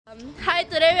Hi,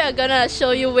 today we are gonna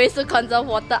show you ways to conserve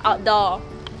water outdoor.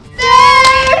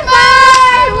 Save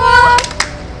my world!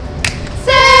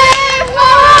 Save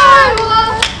my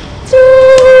world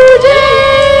today!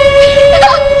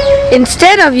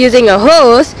 Instead of using a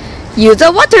hose, use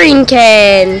a watering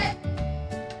can.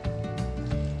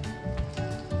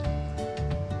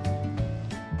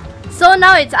 So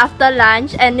now it's after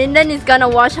lunch and Linden is gonna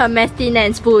wash her mess tin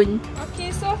and spoon.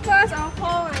 Okay, so first I'll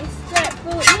pour my scrap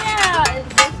food here in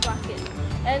this bucket.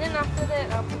 And then after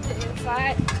that I'll put it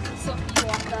inside soapy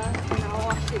water and I'll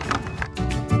wash it.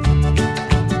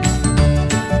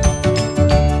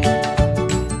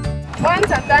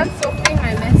 Once I'm done soaping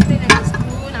my mess tin and the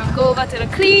spoon, I'll go over to the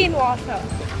clean water.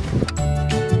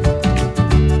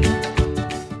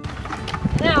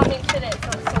 And then I'll make sure that it's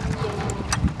not soapy anymore.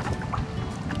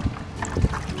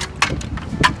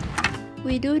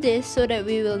 We do this so that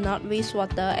we will not waste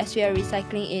water as we are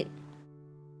recycling it.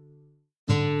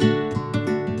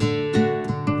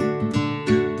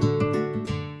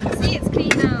 See, it's clean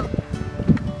now.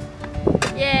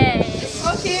 Yay!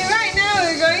 Okay, right now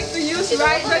we're going to use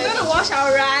rice. We're going to wash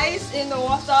our rice in the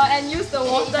water and use the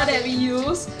water that we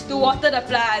use to water the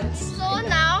plants. So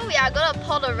now we are gonna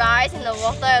pour the rice in the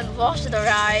water and wash the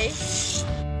rice.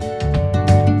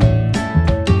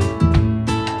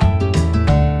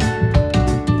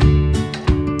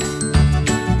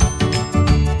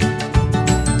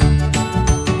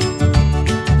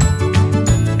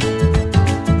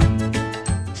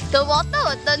 The water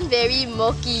will turn very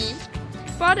murky.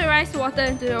 Pour the rice water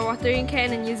into the watering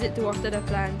can and use it to water the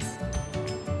plants.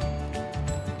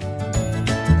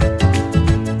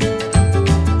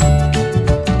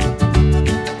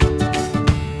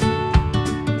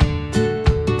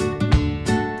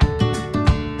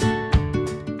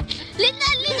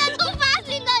 Linden, too fast,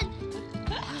 Linden!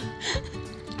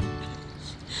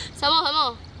 Some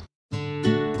more.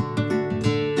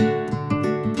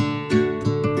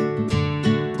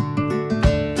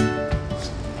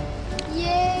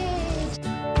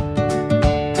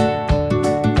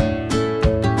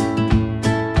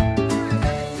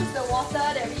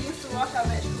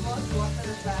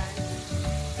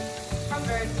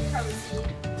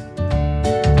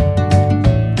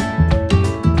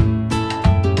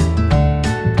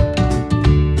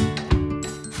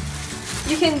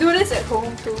 You can do this at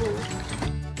home too.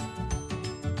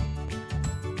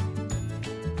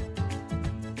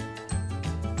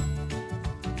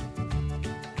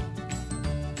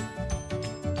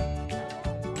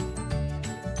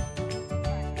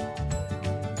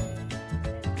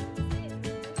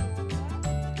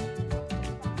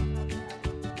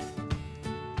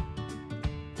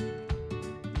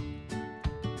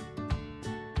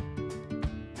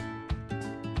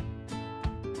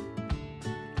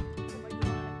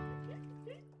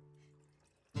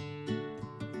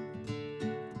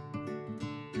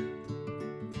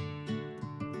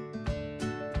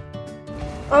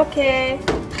 Okay,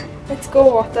 let's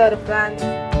go water the plants.